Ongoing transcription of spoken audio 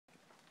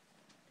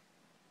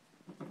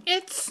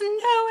It's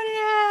snowing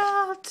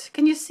out.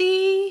 Can you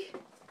see?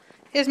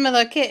 Here's my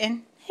little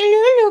kitten.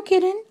 Hello, little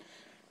kitten.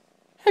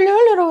 Hello,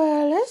 little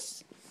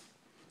Alice.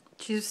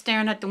 She was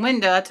staring at the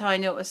window. That's how I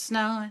knew it was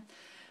snowing.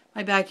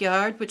 My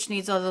backyard, which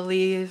needs all the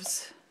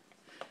leaves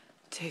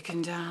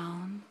taken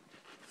down.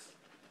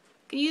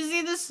 Can you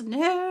see the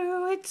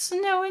snow? It's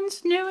snowing,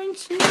 snowing,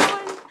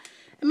 snowing.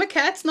 And my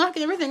cat's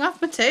knocking everything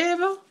off my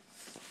table.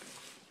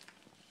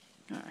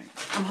 Alright,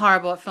 I'm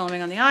horrible at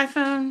filming on the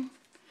iPhone.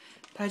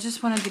 But I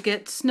just wanted to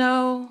get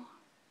snow.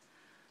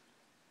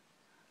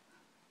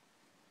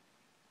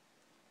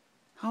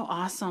 How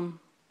awesome.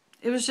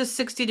 It was just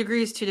 60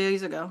 degrees 2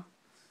 days ago.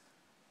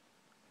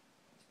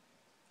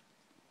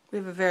 We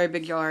have a very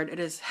big yard. It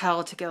is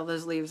hell to get all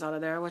those leaves out of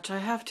there, which I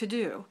have to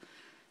do.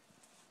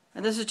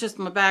 And this is just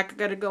my back. I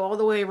got to go all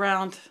the way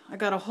around. I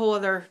got a whole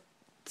other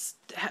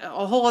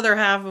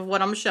half of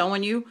what I'm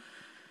showing you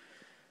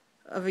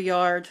of a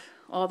yard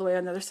all the way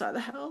on the other side of the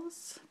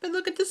house. But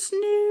look at the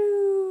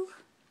snow.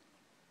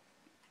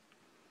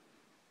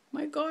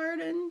 My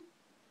garden.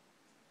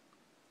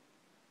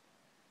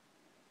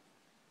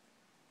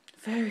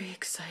 Very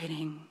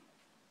exciting.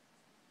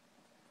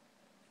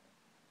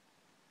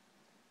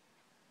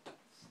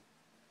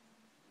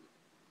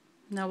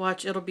 Now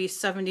watch, it'll be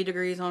 70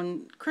 degrees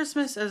on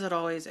Christmas as it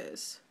always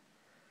is.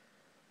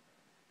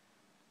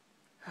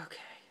 Okay.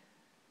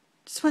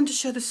 Just wanted to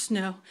show the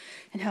snow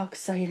and how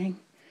exciting.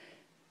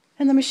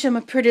 And let me show my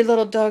pretty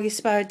little doggy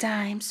Spy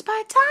Time.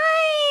 Spy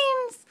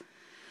Times!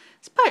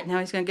 Spy. Now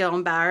he's going to get all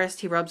embarrassed.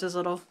 He rubs his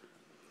little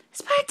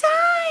Spy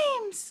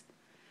Times!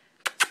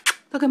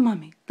 Look at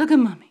mommy. Look at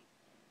mommy.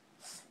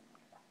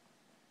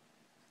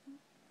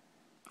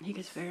 He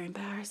gets very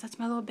embarrassed. That's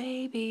my little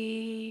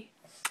baby.